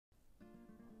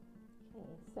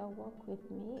So walk with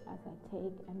me as I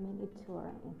take a mini tour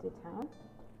into town.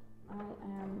 I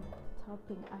am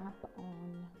topping up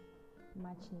on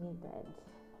much needed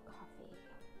coffee,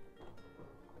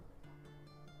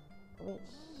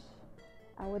 which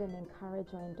I wouldn't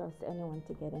encourage or endorse anyone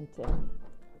to get into.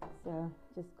 So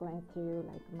just going through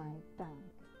like my bank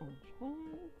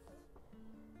entrance,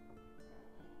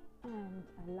 and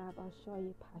I'll show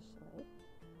you partially.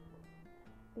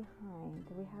 Behind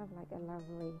we have like a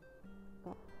lovely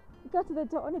go to the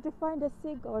door only to find a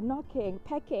seagull knocking,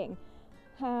 pecking,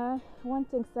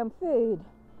 wanting some food.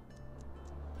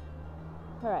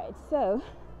 Alright, so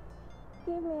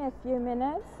give me a few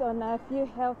minutes on a few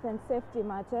health and safety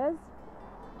matters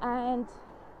and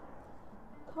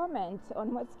comment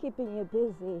on what's keeping you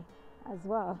busy as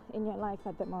well in your life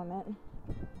at the moment.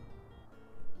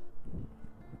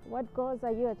 What goals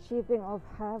are you achieving or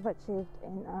have achieved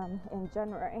in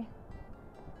January?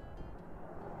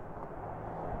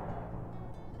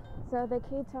 So the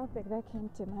key topic that came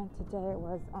to mind today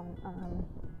was on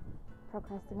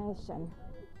procrastination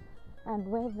and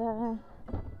whether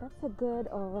that's a good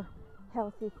or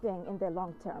healthy thing in the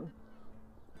long term.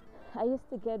 I used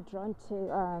to get drawn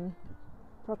to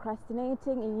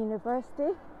procrastinating in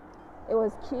university. It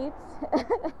was cute.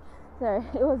 Sorry,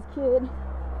 it was cute.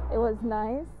 It was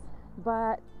nice,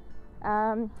 but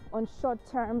on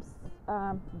short-term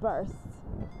bursts.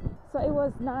 So it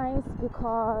was nice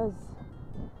because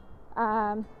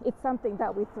it's something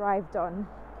that we thrived on.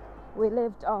 We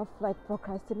lived off like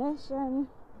procrastination,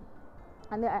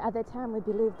 and at the time we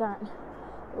believed that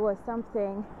it was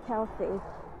something healthy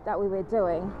that we were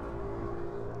doing.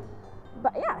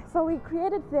 But yeah, so we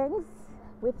created things,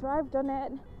 we thrived on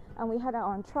it, and we had our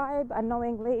own tribe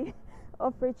unknowingly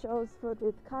of rituals food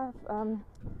with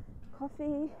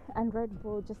coffee and Red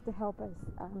Bull just to help us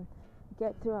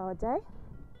get through our day.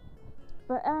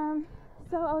 But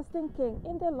so I was thinking,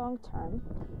 in the long term,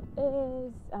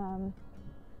 is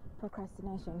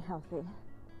procrastination healthy?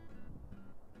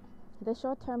 The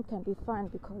short term can be fun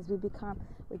because we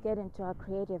get into our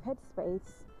creative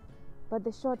headspace. But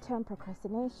the short term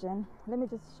procrastination, let me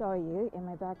just show you in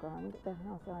my background the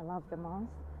house that I love the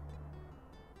most.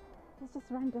 It's just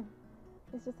random.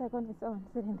 It's just like on its own,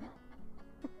 sitting there.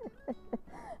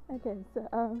 Okay, so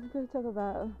I'm going to talk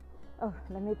about,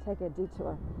 let me take a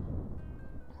detour.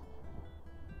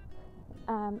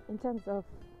 In terms of,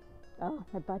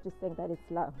 my badge is saying that it's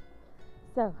low.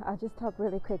 So I'll just talk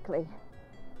really quickly.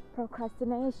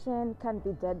 Procrastination can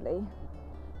be deadly.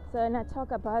 So when I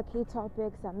talk about key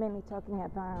topics, I'm mainly talking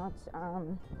about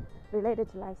related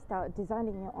to lifestyle,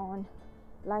 designing your own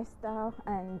lifestyle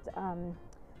and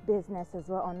business as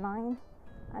well online,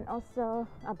 and also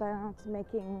about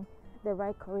making the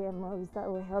right career moves that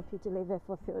will help you to live a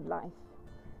fulfilled life.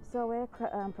 So where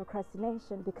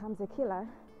procrastination becomes a killer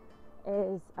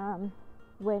is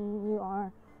when you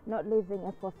are not living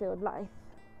a fulfilled life,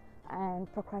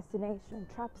 and procrastination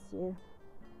traps you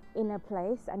in a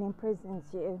place and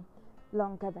imprisons you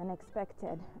longer than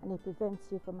expected, and it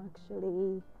prevents you from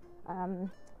actually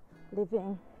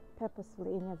living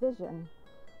purposefully in your vision.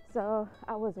 So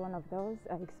I was one of those.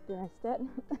 I experienced it.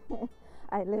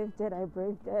 I lived it, I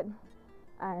breathed it.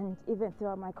 And even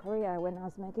throughout my career, when I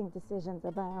was making decisions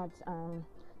about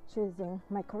choosing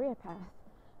my career path,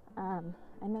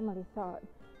 I normally thought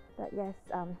that yes,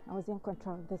 I was in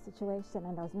control of the situation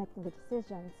and I was making the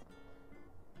decisions.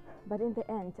 But in the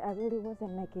end, I really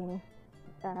wasn't making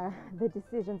the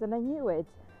decisions, and I knew it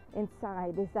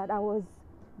inside, is that I was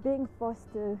being forced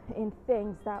to in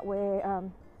things that were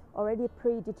already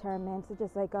predetermined, such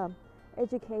as like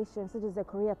education, such as a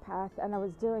career path, and I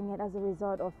was doing it as a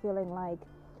result of feeling like,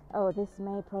 oh, this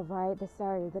may provide the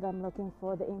salary that I'm looking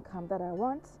for, the income that I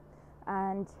want,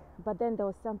 but then there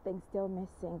was something still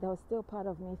missing. There was still part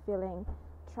of me feeling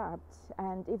trapped,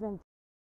 and even